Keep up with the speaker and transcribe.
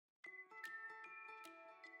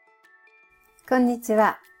こんにち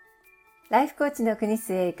は。ライフコーチの国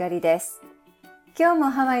末ゆかりです。今日も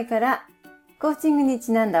ハワイからコーチングに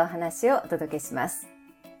ちなんだお話をお届けします。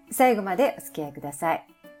最後までお付き合いください。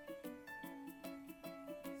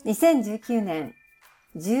2019年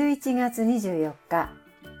11月24日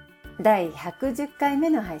第110回目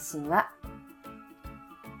の配信は、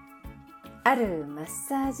あるマッ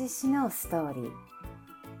サージ師のストーリー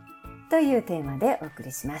というテーマでお送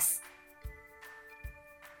りします。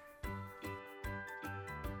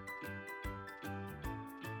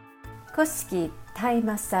古式タイ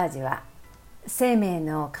マッサージは生命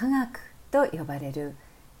の科学と呼ばれる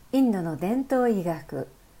インドの伝統医学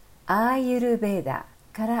アーユルヴェーダ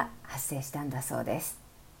から発生したんだそうです。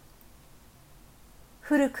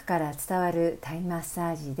古くから伝わるタイマッサ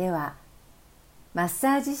ージでは、マッ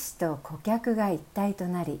サージ師と顧客が一体と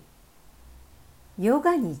なり、ヨ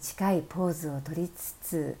ガに近いポーズをとりつ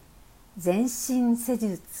つ全身施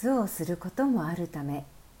術をすることもあるため、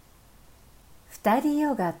二人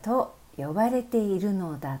ヨガと呼ばれている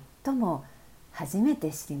のだとも初め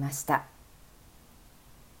て知りました。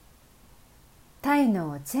タイ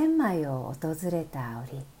のチェンマイを訪れた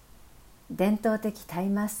折、伝統的タイ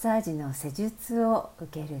マッサージの施術を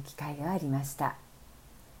受ける機会がありました。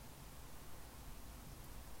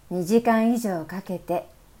2時間以上かけて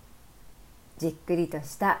じっくりと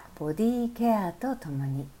したボディケアととも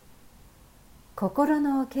に心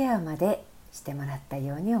のケアまでしてもらった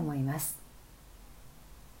ように思います。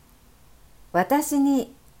私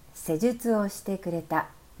に施術をしてくれた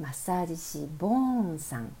マッサージ師ボーン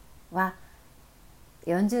さんは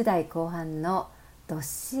40代後半のどっ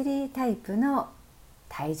しりタイプの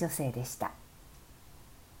タイ女性でした。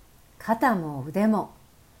肩も腕も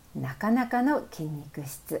なかなかの筋肉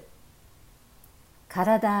質、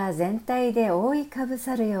体全体で覆いかぶ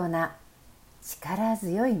さるような力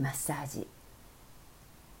強いマッサー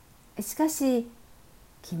ジ。しかし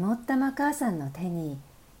肝っ玉母さんの手に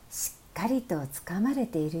しっかりとつかまれ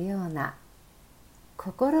ているような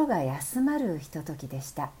心が休まるひとときで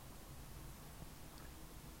した。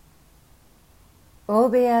大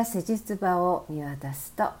部屋施術場を見渡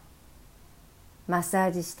すと、マッサ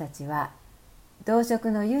ージ師たちは同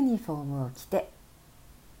色のユニフォームを着て、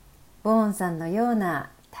ボーンさんのような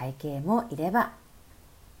体型もいれば、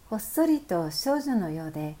ほっそりと少女のよ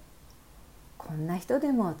うで、こんな人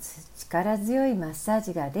でも力強いマッサー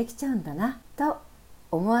ジができちゃうんだなと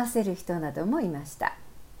思わせる人などもいました。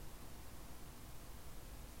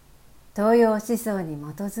東洋思想に基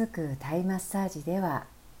づくタイマッサージでは、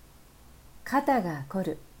肩が凝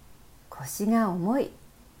る、腰が重い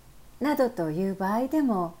などという場合で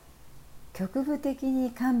も、局部的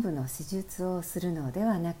に患部の施術をするので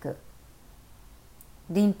はなく、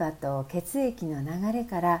リンパと血液の流れ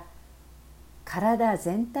から体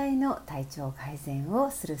全体の体調改善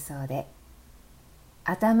をするそうで、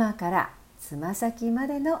頭からつま先ま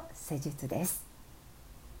での施術です。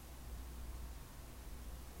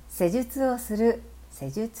施術をする施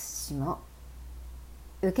術師も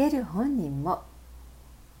受ける本人も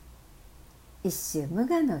一種無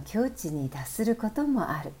我の境地に達することも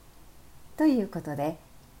あるということで、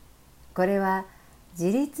これは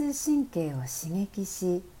自律神経を刺激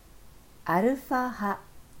しアルファ波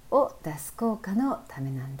を出す効果のため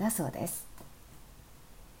なんだそうです。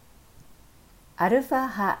アルファ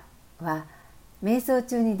波は瞑想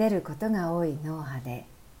中に出ることが多い脳波で、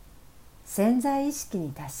潜在意識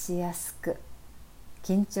に達しやすく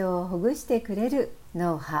緊張をほぐしてくれる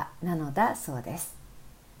脳波なのだそうです。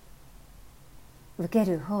受け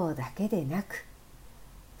る方だけでなく、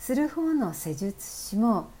する方の施術師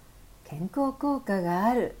も健康効果が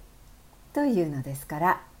あるというのですか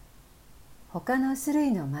ら、他の種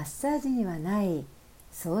類のマッサージにはない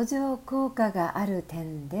相乗効果がある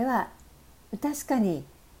点では、確かに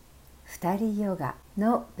二人ヨガ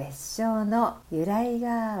の別称の由来が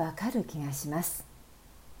わかる気がします。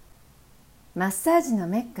マッサージの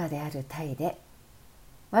メッカであるタイで、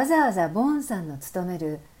わざわざボーンさんの勤め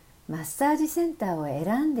るマッサージセンターを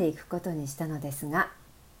選んでいくことにしたのですが、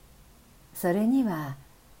それには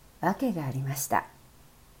訳がありました。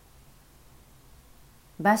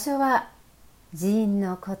場所は寺院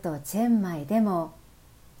の古都チェンマイでも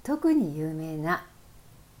特に有名な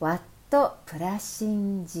ワット・プラシ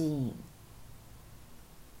ン寺院。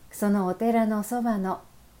そのお寺のそばの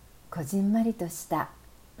こじんまりとした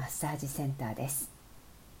マッサージセンターです。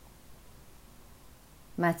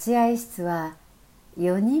待合室は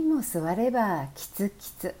4人も座ればキツ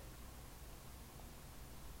キツ。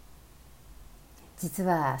実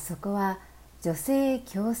はそこは女性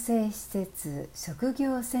矯正施設職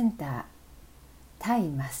業センター、タイ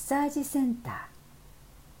マッサージセンター。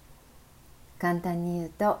簡単に言う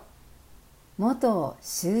と、元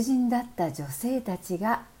囚人だった女性たち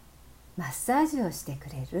がマッサージをしてく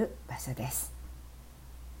れる場所です。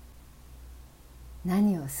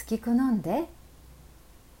何を好き好んで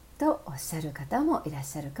とおっしゃる方もいらっ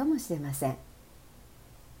しゃるかもしれません。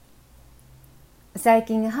最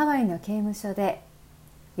近ハワイの刑務所で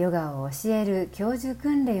ヨガを教える教授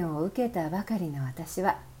訓練を受けたばかりの私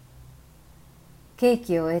は、刑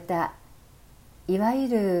期を終えたいわゆ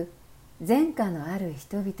る前科のある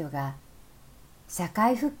人々が社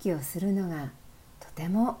会復帰をするのがとて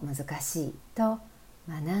も難しいと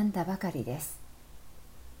学んだばかりです。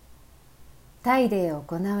タイで行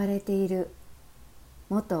われている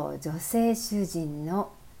元女性囚人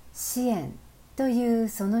の支援という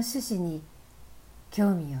その趣旨に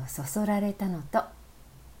興味をそそられたのと、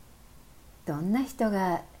どんな人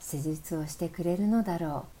が施術をしてくれるのだ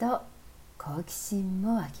ろうと好奇心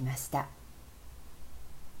も湧きました。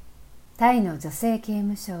タイの女性刑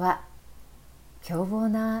務所は凶暴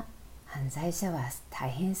な犯罪者は大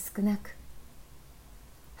変少なく、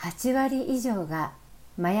8割以上が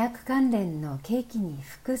麻薬関連の刑期に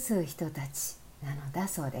服す人たちなのだ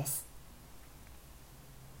そうです。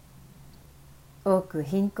多く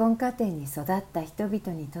貧困家庭に育った人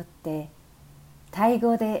々にとって、タイ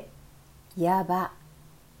語でヤバ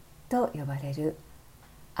と呼ばれる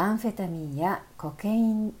アンフェタミンやコケ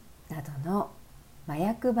インなどの麻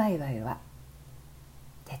薬売買は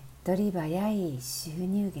手っ取り早い収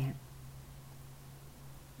入源。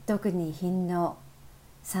特に貧農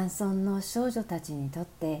山村の少女たちにとっ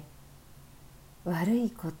て悪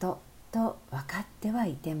いことと分かっては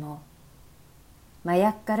いても、麻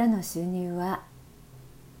薬からの収入は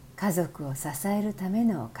家族を支えるため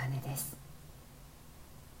のお金です。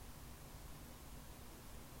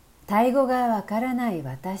タイ語がわからない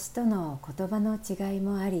私との言葉の違い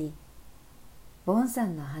もあり、ボンさ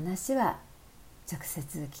んの話は直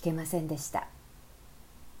接聞けませんでした。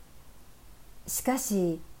しか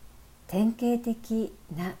し典型的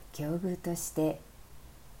な境遇として、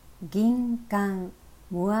ギンカン・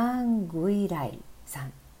ムアン・グイライさ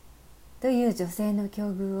んという女性の境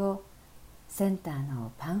遇をセンター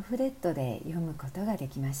のパンフレットで読むことがで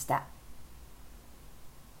きました。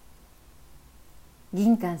ギ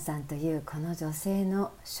ンカンさんというこの女性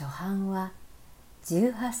の初犯は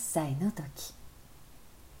18歳の時、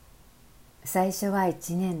最初は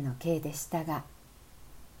1年の刑でしたが、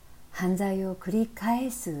犯罪を繰り返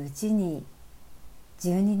すうちに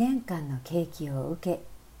12年間の刑期を受け、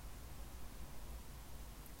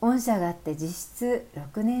恩赦があって実質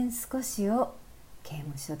6年少しを刑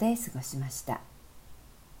務所で過ごしました。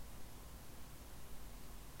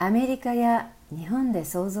アメリカや日本で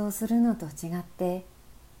想像するのと違って、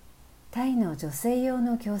タイの女性用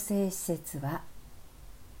の矯正施設は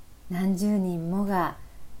何十人もが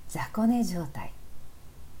雑魚寝状態、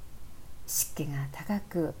湿気が高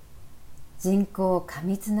く人口過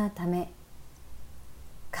密なため、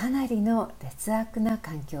かなりの劣悪な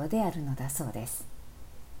環境であるのだそうです。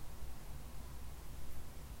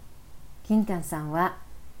キンカンさんは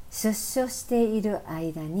出所している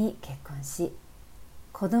間に結婚し、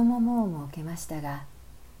子供も設けましたが、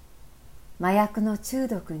麻薬の中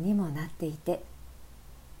毒にもなっていて、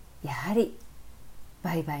やはり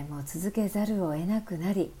売買も続けざるを得なく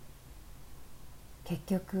なり、結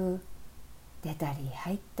局出たり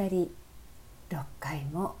入ったり6回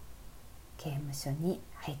も刑務所に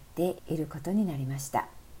入っていることになりました。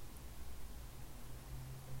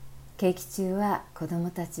刑期中は子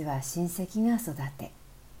供たちは親戚が育て、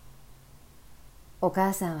お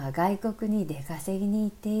母さんは外国に出稼ぎに行っ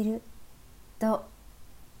ていると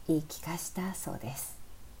言い聞かしたそうです。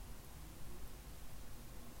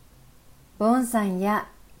ボンさんや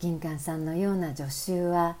ギンカンさんのような助手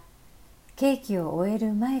は、刑期を終え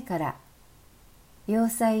る前から洋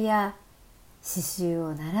裁や刺繍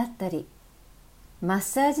を習ったり、マッ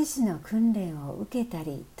サージ師の訓練を受けた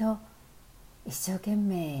りと、一生懸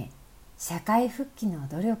命社会復帰の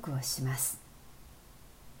努力をします。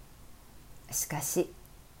しかし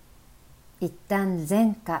一旦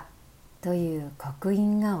前科という刻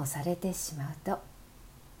印が押されてしまうと、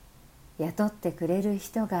雇ってくれる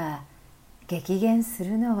人が激減す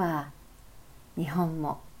るのは日本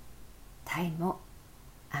もタイも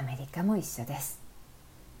アメリカも一緒です。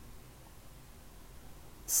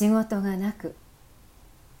仕事がなく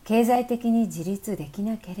経済的に自立でき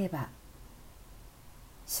なければ、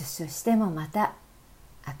出所してもまた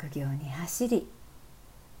悪行に走り、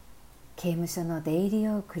刑務所の出入り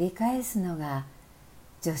を繰り返すのが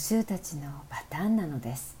助手たちのパターンなの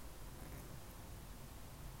です。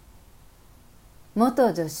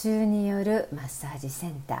元助手によるマッサージセ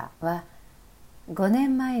ンターは5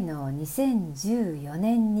年前の2014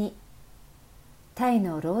年にタイ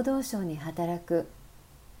の労働省に働く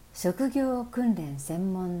職業訓練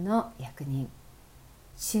専門の役人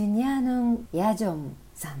シュニャヌン・ヤジョン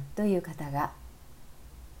さんという方が、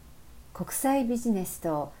国際ビジネス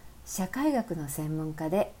と社会学の専門家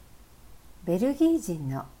でベルギー人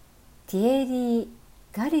のティエリー・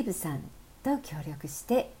ガリブさんと協力し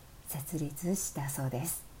て設立したそうで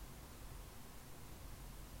す。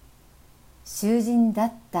囚人だ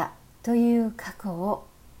ったという過去を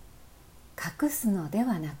隠すので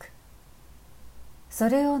はなく、そ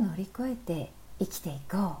れを乗り越えて生きてい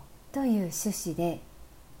こうという趣旨で、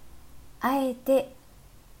あえて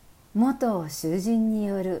元囚人に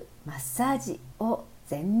よるマッサージを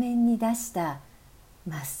前面に出した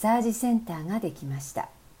マッサージセンターができました。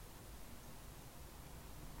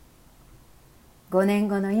5年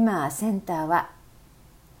後の今、センターは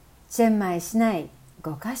チェンマイ市内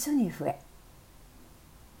5カ所に増え、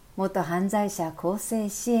元犯罪者更生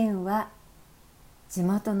支援は地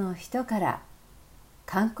元の人から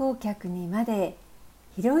観光客にまで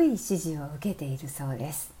広い支持を受けているそう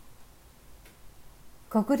です。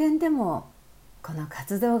国連でもこの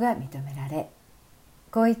活動が認められ、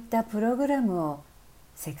こういったプログラムを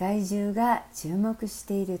世界中が注目し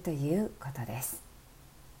ているということです。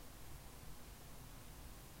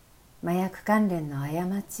麻薬関連の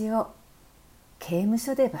過ちを刑務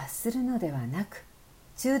所で罰するのではなく、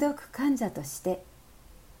中毒患者として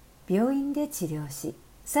病院で治療し、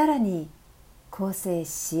さらに更生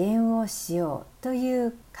支援をしようとい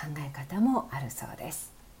う考え方もあるそうで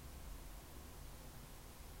す。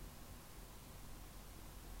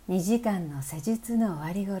2時間の施術の終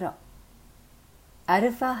わりごろ、ア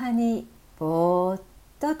ルファ波にぼーっ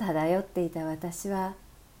と漂っていた私は、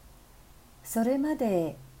それま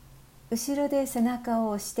で後ろで背中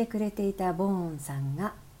を押してくれていたボーンさん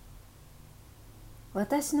が、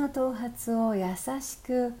私の頭髪を優し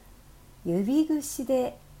く指ぐし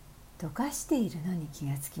で溶かしているのに気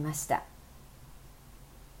がつきました。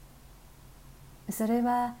それ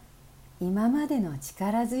は今までの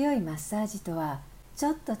力強いマッサージとはち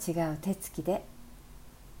ょっと違う手つきで、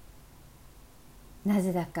な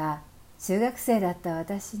ぜだか中学生だった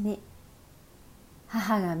私に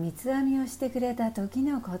母が三つ編みをしてくれた時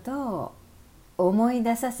のことを思い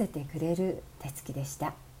出させてくれる手つきでし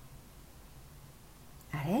た。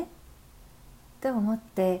あれ？と思っ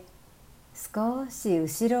て少し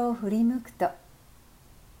後ろを振り向くと、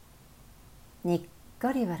にっ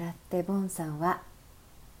こり笑ってボンさんは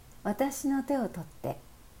私の手を取って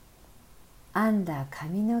編んだ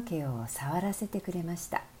髪の毛を触らせてくれまし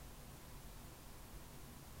た。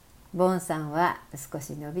ボンさんは少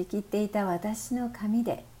し伸びきっていた私の髪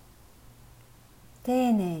で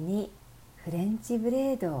丁寧にフレンチブ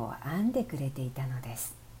レードを編んでくれていたので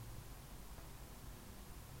す。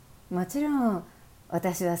もちろん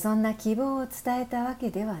私はそんな希望を伝えたわけ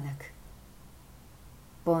ではなく、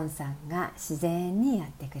ボンさんが自然にや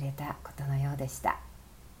ってくれたことのようでした。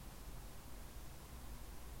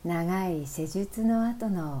長い施術の後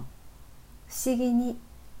の不思議に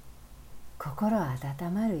心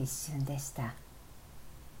温まる一瞬でした。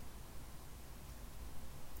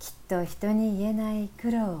きっと人に言えない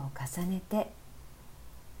苦労を重ねて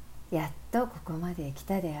やっとここまで来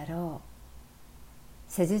たであろう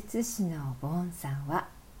施術師のボーンさんは、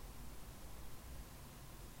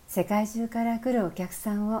世界中から来るお客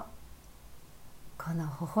さんをこの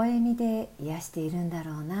微笑みで癒しているんだ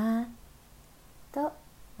ろうなと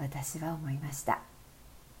私は思いました。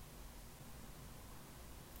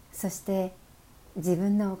そして自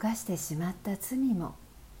分の犯してしまった罪も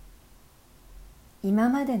今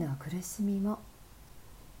までの苦しみも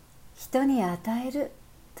人に与える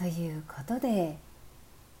ということで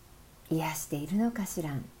癒しているのかし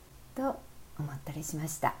らんと思ったりしま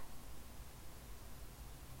した。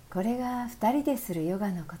これが2人でするヨガ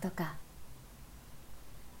のことか。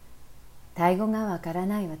タイ語がわから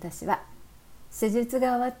ない私は施術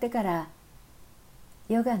が終わってから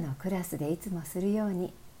ヨガのクラスでいつもするよう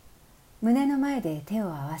に胸の前で手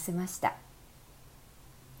を合わせました。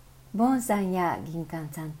ボンさんや銀官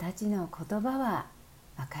さんたちの言葉は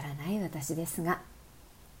わからない私ですが、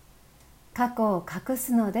過去を隠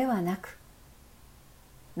すのではなく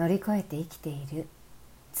乗り越えて生きている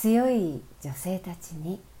強い女性たち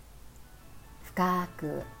に深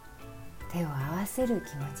く手を合わせる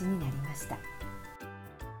気持ちになりました。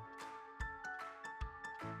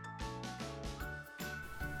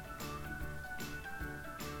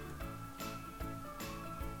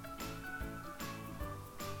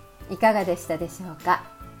いかがでしたでしょうか。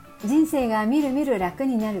人生がみるみる楽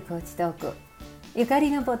になるコーチトーク、ゆか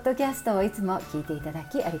りのポッドキャストをいつも聞いていただ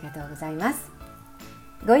きありがとうございます。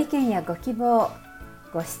ご意見やご希望、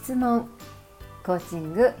ご質問、コーチ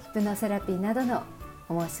ング、ヒプノセラピーなどの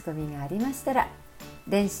お申し込みがありましたら、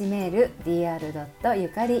電子メール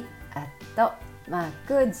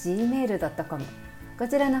dr.yukari@gmail.com こ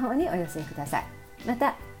ちらの方にお寄せください。ま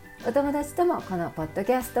たお友達ともこのポッド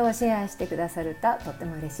キャストをシェアしてくださるととって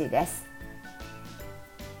も嬉しいです。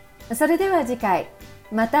それでは次回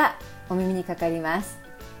またお耳にかかります。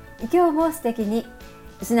今日も素敵に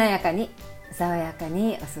しなやかに爽やか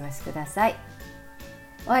にお過ごしください。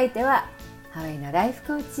お相手はハワイのライフ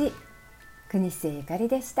コーチ国末ゆかり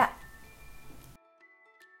でした。